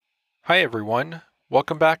Hi everyone,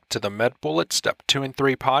 welcome back to the MedBullet Step 2 and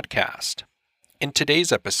 3 podcast. In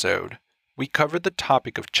today's episode, we cover the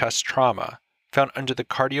topic of chest trauma found under the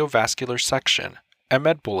Cardiovascular section at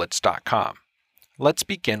medbullets.com. Let's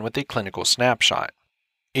begin with a clinical snapshot.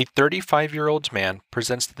 A 35-year-old man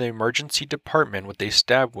presents to the emergency department with a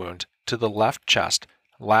stab wound to the left chest,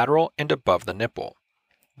 lateral and above the nipple.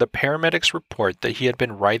 The paramedics report that he had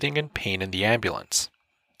been writhing in pain in the ambulance.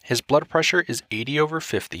 His blood pressure is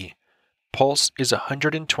 80/50, pulse is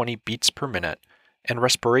 120 beats per minute, and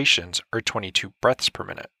respirations are 22 breaths per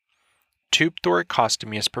minute. Tube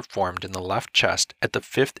thoracostomy is performed in the left chest at the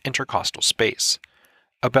fifth intercostal space.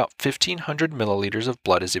 About 1,500 milliliters of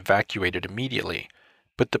blood is evacuated immediately,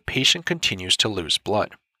 but the patient continues to lose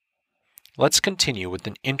blood. Let's continue with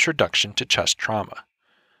an introduction to chest trauma.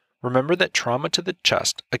 Remember that trauma to the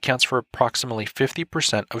chest accounts for approximately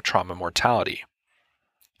 50% of trauma mortality.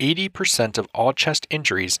 80% of all chest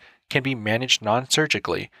injuries can be managed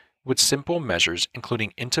non-surgically with simple measures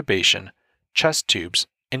including intubation, chest tubes,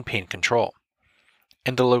 and pain control.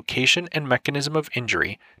 And the location and mechanism of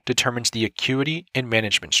injury determines the acuity and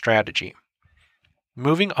management strategy.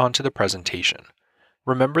 Moving on to the presentation.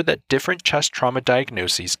 Remember that different chest trauma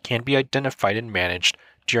diagnoses can be identified and managed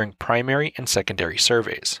during primary and secondary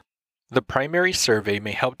surveys. The primary survey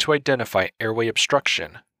may help to identify airway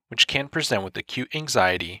obstruction, which can present with acute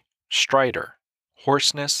anxiety, stridor,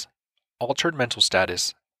 hoarseness, altered mental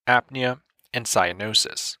status, apnea, and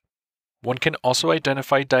cyanosis. One can also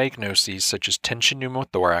identify diagnoses such as tension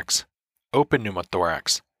pneumothorax, open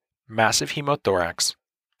pneumothorax, massive hemothorax,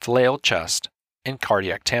 flail chest, and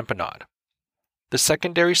cardiac tamponade. The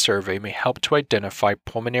secondary survey may help to identify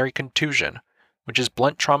pulmonary contusion, which is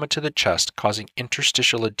blunt trauma to the chest causing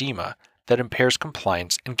interstitial edema that impairs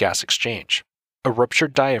compliance and gas exchange. A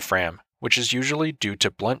ruptured diaphragm, which is usually due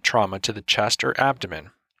to blunt trauma to the chest or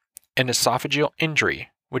abdomen. An esophageal injury,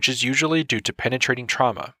 which is usually due to penetrating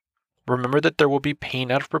trauma. Remember that there will be pain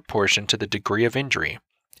out of proportion to the degree of injury,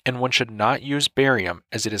 and one should not use barium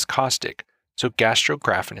as it is caustic, so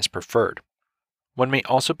gastrografin is preferred. One may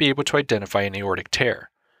also be able to identify an aortic tear.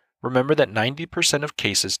 Remember that 90% of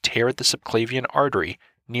cases tear at the subclavian artery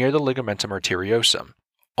near the ligamentum arteriosum.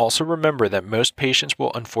 Also remember that most patients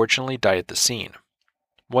will unfortunately die at the scene.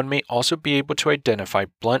 One may also be able to identify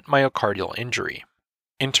blunt myocardial injury.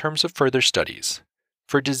 In terms of further studies,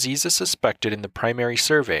 for diseases suspected in the primary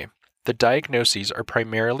survey, the diagnoses are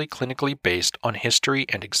primarily clinically based on history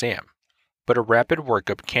and exam, but a rapid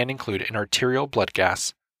workup can include an arterial blood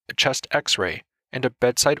gas, a chest X-ray, and a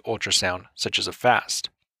bedside ultrasound such as a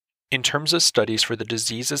FAST. In terms of studies for the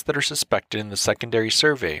diseases that are suspected in the secondary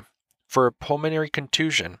survey, for a pulmonary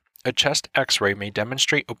contusion, a chest X-ray may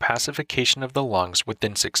demonstrate opacification of the lungs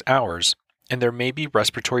within 6 hours, and there may be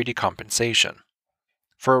respiratory decompensation.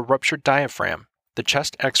 For a ruptured diaphragm, the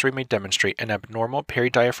chest X-ray may demonstrate an abnormal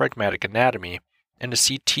peridiaphragmatic anatomy, and a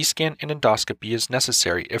CT scan and endoscopy is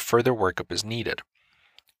necessary if further workup is needed.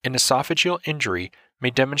 An esophageal injury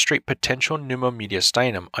may demonstrate potential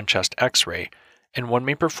pneumomediastinum on chest X-ray, and one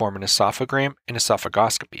may perform an esophagram and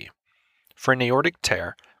esophagoscopy. For an aortic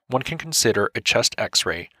tear, one can consider a chest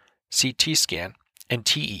X-ray, CT scan, and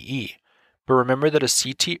TEE, but remember that a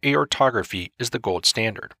CT aortography is the gold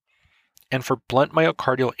standard. And for blunt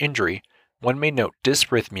myocardial injury, one may note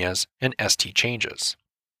dysrhythmias and ST changes.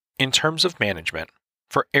 In terms of management,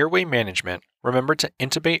 for airway management, remember to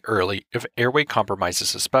intubate early if airway compromise is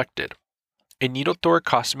suspected. A needle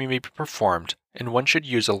thoracostomy may be performed, and one should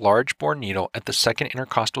use a large bore needle at the second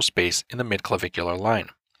intercostal space in the midclavicular line.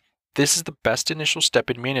 This is the best initial step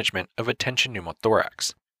in management of a tension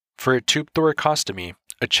pneumothorax. For a tube thoracostomy,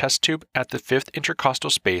 a chest tube at the fifth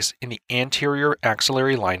intercostal space in the anterior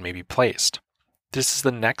axillary line may be placed. This is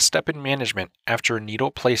the next step in management after a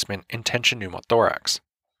needle placement in tension pneumothorax.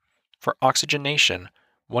 For oxygenation,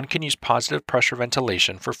 one can use positive pressure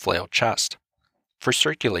ventilation for flail chest. For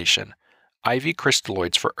circulation, IV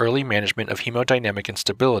crystalloids for early management of hemodynamic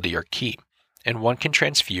instability are key, and one can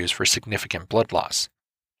transfuse for significant blood loss.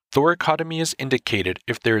 Thoracotomy is indicated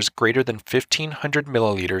if there is greater than 1,500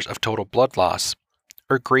 milliliters of total blood loss,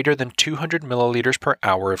 or greater than 200 milliliters per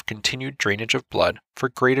hour of continued drainage of blood for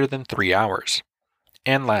greater than 3 hours.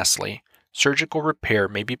 And lastly, surgical repair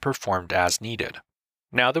may be performed as needed.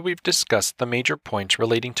 Now that we've discussed the major points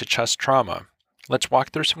relating to chest trauma, let's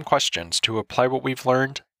walk through some questions to apply what we've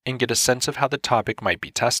learned and get a sense of how the topic might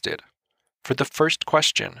be tested. For the first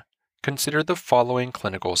question, consider the following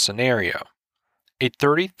clinical scenario. A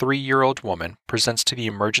 33-year-old woman presents to the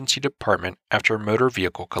emergency department after a motor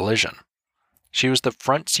vehicle collision. She was the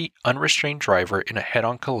front seat unrestrained driver in a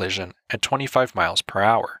head-on collision at 25 miles per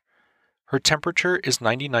hour. Her temperature is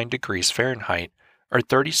 99 degrees Fahrenheit or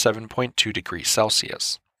 37.2 degrees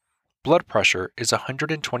Celsius. Blood pressure is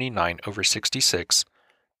 129/66,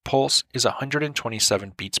 pulse is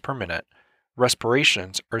 127 beats per minute,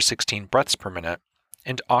 respirations are 16 breaths per minute,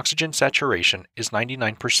 and oxygen saturation is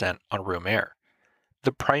 99% on room air.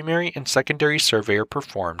 The primary and secondary survey are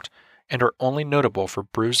performed and are only notable for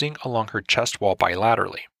bruising along her chest wall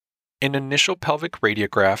bilaterally. An initial pelvic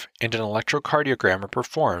radiograph and an electrocardiogram are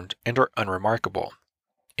performed and are unremarkable.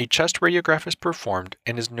 A chest radiograph is performed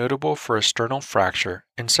and is notable for a sternal fracture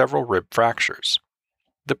and several rib fractures.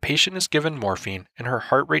 The patient is given morphine and her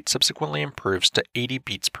heart rate subsequently improves to 80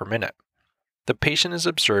 beats per minute. The patient is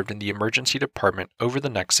observed in the emergency department over the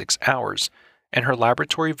next 6 hours, and her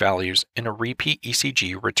laboratory values in a repeat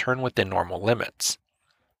ECG return within normal limits.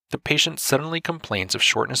 The patient suddenly complains of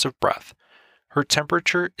shortness of breath. Her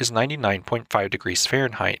temperature is 99.5 degrees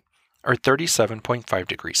Fahrenheit or 37.5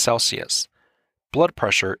 degrees Celsius. Blood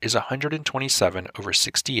pressure is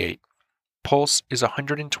 127/68. Pulse is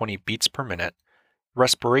 120 beats per minute.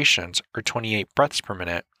 Respirations are 28 breaths per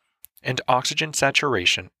minute. And oxygen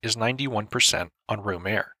saturation is 91% on room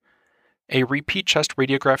air. A repeat chest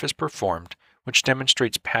radiograph is performed, which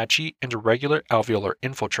demonstrates patchy and irregular alveolar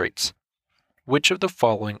infiltrates. Which of the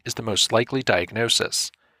following is the most likely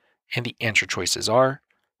diagnosis? And the answer choices are: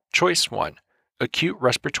 Choice 1, acute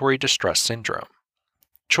respiratory distress syndrome.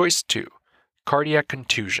 Choice 2, cardiac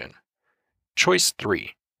contusion. Choice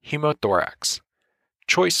 3, hemothorax.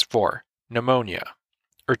 Choice 4, pneumonia.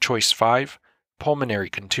 Or choice 5, pulmonary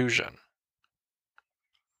contusion.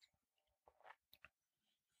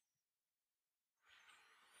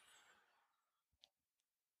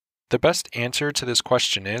 The best answer to this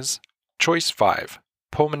question is choice 5,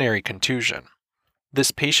 pulmonary contusion.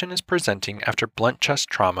 This patient is presenting after blunt chest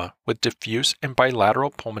trauma with diffuse and bilateral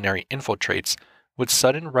pulmonary infiltrates with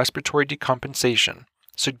sudden respiratory decompensation,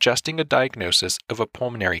 suggesting a diagnosis of a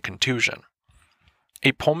pulmonary contusion.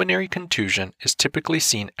 A pulmonary contusion is typically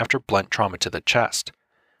seen after blunt trauma to the chest.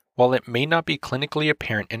 While it may not be clinically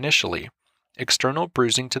apparent initially, external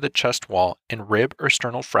bruising to the chest wall and rib or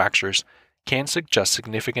sternal fractures can suggest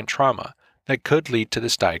significant trauma that could lead to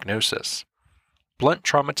this diagnosis. Blunt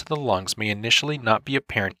trauma to the lungs may initially not be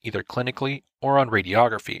apparent either clinically or on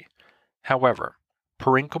radiography. However,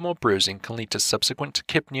 parenchymal bruising can lead to subsequent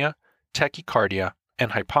tachypnea, tachycardia,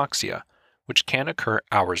 and hypoxia, which can occur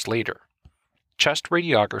hours later. Chest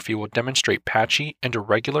radiography will demonstrate patchy and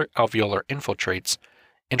irregular alveolar infiltrates,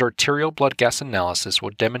 and arterial blood gas analysis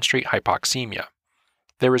will demonstrate hypoxemia.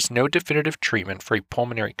 There is no definitive treatment for a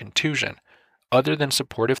pulmonary contusion other than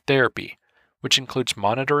supportive therapy, which includes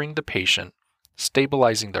monitoring the patient,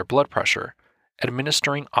 stabilizing their blood pressure,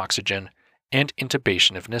 administering oxygen, and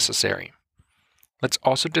intubation if necessary. Let's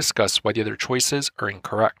also discuss why the other choices are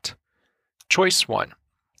incorrect. Choice 1.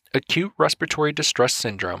 Acute respiratory distress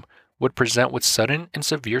syndrome would present with sudden and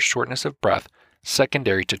severe shortness of breath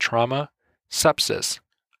secondary to trauma, sepsis,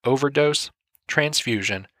 overdose,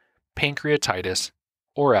 transfusion, pancreatitis,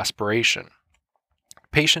 or aspiration.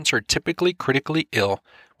 Patients are typically critically ill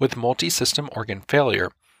with multi-system organ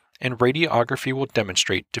failure, and radiography will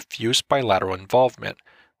demonstrate diffuse bilateral involvement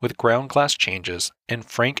with ground glass changes and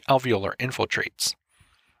frank alveolar infiltrates.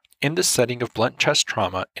 In the setting of blunt chest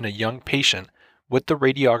trauma in a young patient with the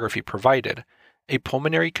radiography provided, a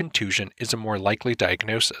pulmonary contusion is a more likely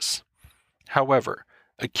diagnosis. However,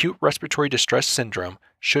 acute respiratory distress syndrome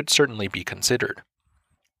should certainly be considered.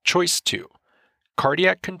 Choice 2.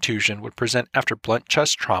 Cardiac contusion would present after blunt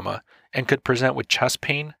chest trauma and could present with chest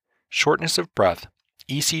pain, shortness of breath,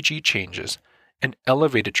 ECG changes, and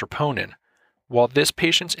elevated troponin. While this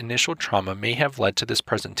patient's initial trauma may have led to this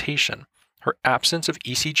presentation, her absence of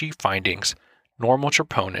ECG findings, normal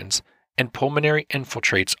troponins, and pulmonary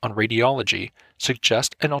infiltrates on radiology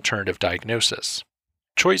suggest an alternative diagnosis.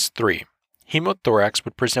 Choice 3. Hemothorax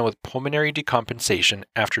would present with pulmonary decompensation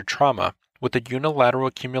after trauma with a unilateral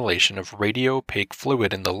accumulation of radiopaque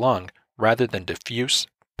fluid in the lung rather than diffuse,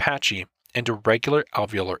 patchy, and irregular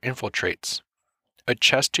alveolar infiltrates. A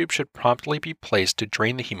chest tube should promptly be placed to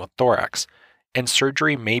drain the hemothorax, and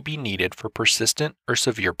surgery may be needed for persistent or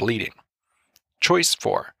severe bleeding. Choice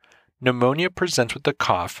 4. Pneumonia presents with a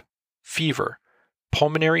cough, fever,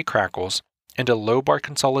 pulmonary crackles, and a lobar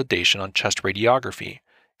consolidation on chest radiography,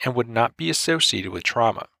 and would not be associated with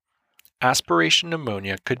trauma. Aspiration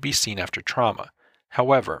pneumonia could be seen after trauma.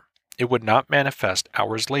 However, it would not manifest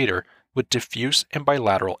hours later with diffuse and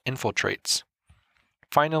bilateral infiltrates.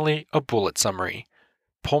 Finally, a bullet summary.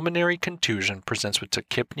 Pulmonary contusion presents with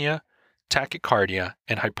tachypnea, tachycardia,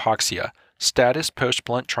 and hypoxia, status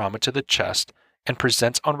post-blunt trauma to the chest, and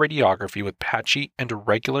presents on radiography with patchy and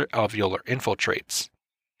irregular alveolar infiltrates.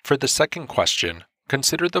 For the second question,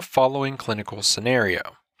 consider the following clinical scenario.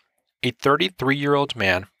 A 33-year-old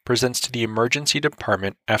man presents to the emergency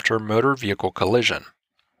department after a motor vehicle collision.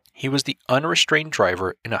 He was the unrestrained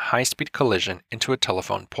driver in a high-speed collision into a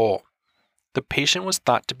telephone pole. The patient was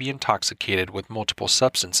thought to be intoxicated with multiple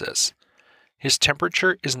substances. His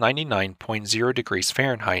temperature is 99.0 degrees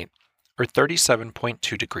Fahrenheit or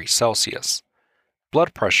 37.2 degrees Celsius.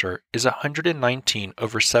 Blood pressure is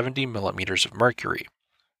 119/70 millimeters of mercury.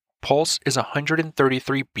 Pulse is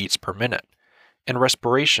 133 beats per minute, and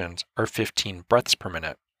respirations are 15 breaths per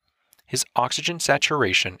minute. His oxygen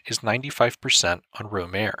saturation is 95% on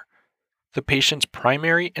room air. The patient's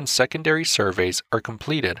primary and secondary surveys are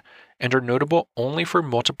completed and are notable only for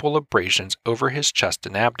multiple abrasions over his chest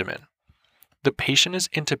and abdomen. The patient is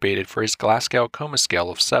intubated for his Glasgow Coma Scale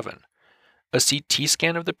of 7. A CT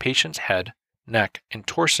scan of the patient's head, neck, and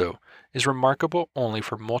torso is remarkable only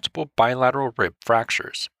for multiple bilateral rib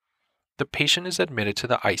fractures. The patient is admitted to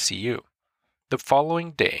the ICU. The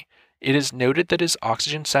following day, it is noted that his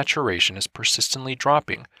oxygen saturation is persistently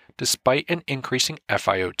dropping despite an increasing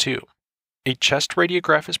FiO2. A chest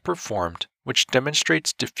radiograph is performed, which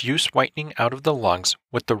demonstrates diffuse whitening out of the lungs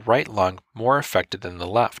with the right lung more affected than the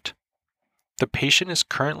left. The patient is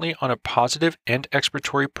currently on a positive end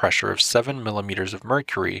expiratory pressure of 7 millimeters of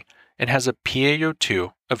mercury and has a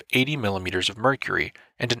PaO2 of 80 millimeters of mercury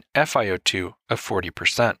and an FiO2 of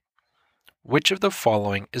 40%. Which of the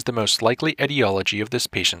following is the most likely etiology of this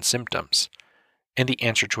patient's symptoms? And the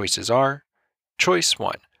answer choices are: Choice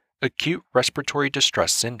 1, acute respiratory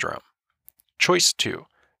distress syndrome. Choice 2,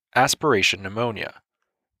 aspiration pneumonia.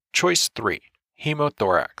 Choice 3,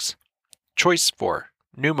 hemothorax. Choice 4,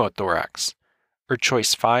 pneumothorax. Or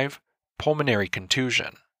choice 5, pulmonary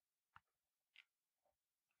contusion.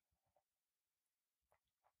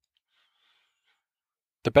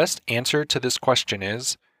 The best answer to this question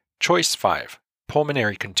is choice 5,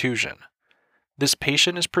 pulmonary contusion. This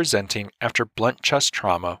patient is presenting after blunt chest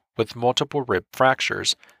trauma with multiple rib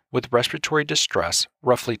fractures with respiratory distress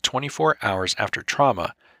roughly 24 hours after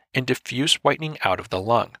trauma and diffuse whitening out of the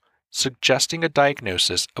lung, suggesting a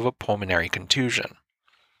diagnosis of a pulmonary contusion.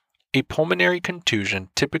 A pulmonary contusion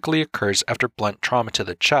typically occurs after blunt trauma to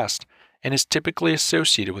the chest and is typically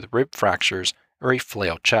associated with rib fractures or a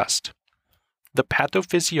flail chest. The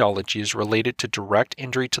pathophysiology is related to direct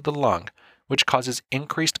injury to the lung, which causes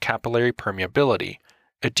increased capillary permeability,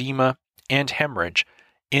 edema, and hemorrhage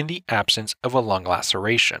in the absence of a lung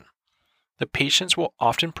laceration. The patients will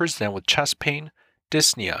often present with chest pain,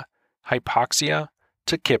 dyspnea, hypoxia,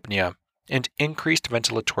 tachypnea, and increased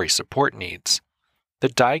ventilatory support needs. The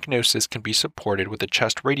diagnosis can be supported with a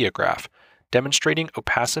chest radiograph, demonstrating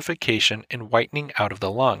opacification and whitening out of the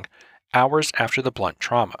lung hours after the blunt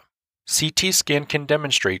trauma. CT scan can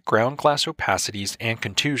demonstrate ground glass opacities and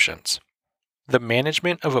contusions. The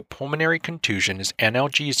management of a pulmonary contusion is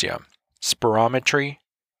analgesia, spirometry,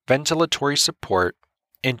 ventilatory support,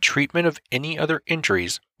 and treatment of any other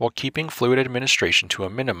injuries while keeping fluid administration to a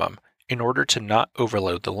minimum in order to not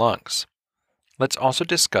overload the lungs. Let's also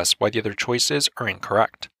discuss why the other choices are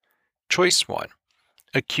incorrect. Choice 1.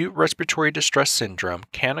 Acute respiratory distress syndrome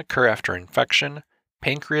can occur after infection,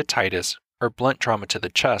 pancreatitis, or blunt trauma to the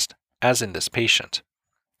chest, as in this patient.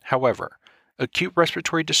 However, acute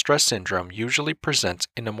respiratory distress syndrome usually presents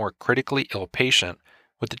in a more critically ill patient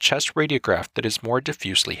with a chest radiograph that is more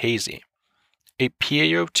diffusely hazy. A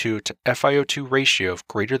PaO2 to FiO2 ratio of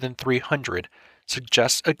greater than 300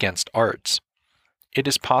 suggests against ARDS. It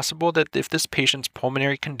is possible that if this patient's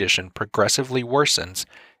pulmonary condition progressively worsens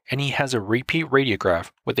and he has a repeat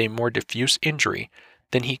radiograph with a more diffuse injury,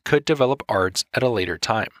 then he could develop ARDS at a later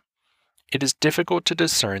time. It is difficult to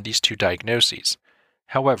discern these two diagnoses.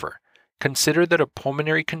 However, consider that a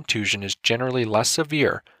pulmonary contusion is generally less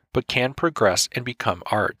severe but can progress and become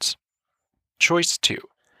ARDS. Choice 2.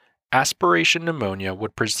 Aspiration pneumonia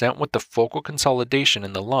would present with the focal consolidation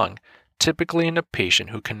in the lung, typically in a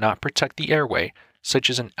patient who cannot protect the airway, such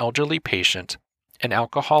as an elderly patient, an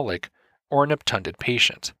alcoholic, or an obtunded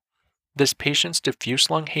patient. This patient's diffuse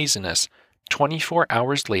lung haziness 24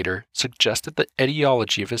 hours later suggests that the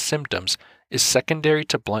etiology of his symptoms is secondary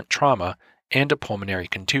to blunt trauma and a pulmonary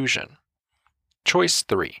contusion. Choice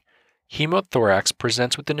 3. Hemothorax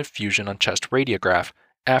presents with an effusion on chest radiograph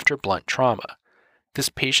after blunt trauma. This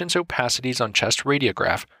patient's opacities on chest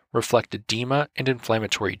radiograph reflect edema and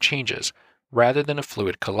inflammatory changes rather than a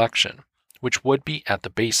fluid collection, which would be at the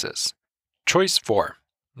basis. Choice 4.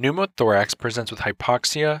 Pneumothorax presents with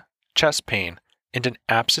hypoxia, chest pain, and an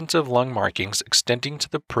absence of lung markings extending to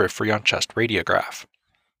the periphery on chest radiograph.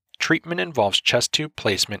 treatment involves chest tube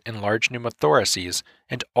placement in large pneumothoraces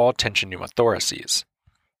and all-tension pneumothoraces.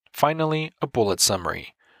 Finally, a bullet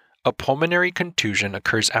summary. A pulmonary contusion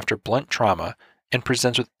occurs after blunt trauma and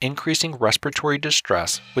presents with increasing respiratory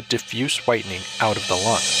distress with diffuse whitening out of the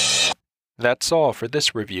lung. That's all for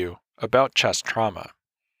this review about chest trauma.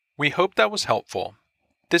 We hope that was helpful.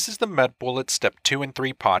 This is the MedBullets Step 2 and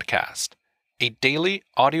 3 podcast, a daily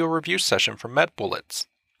audio review session for MedBullets,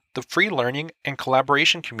 the free learning and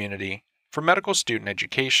collaboration community for medical student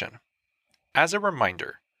education. As a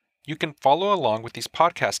reminder, you can follow along with these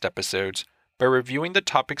podcast episodes by reviewing the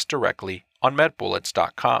topics directly on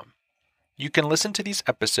medbullets.com. You can listen to these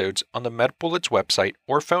episodes on the MedBullets website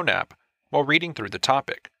or phone app while reading through the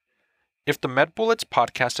topic. If the MedBullets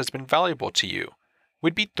podcast has been valuable to you,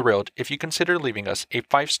 we'd be thrilled if you consider leaving us a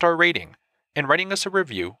 5-star rating and writing us a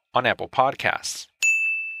review on Apple Podcasts.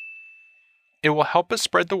 It will help us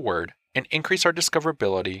spread the word and increase our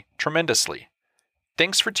discoverability tremendously.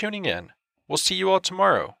 Thanks for tuning in. We'll see you all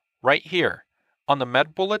tomorrow, right here, on the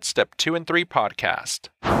MedBullets Step 2 and 3 podcast.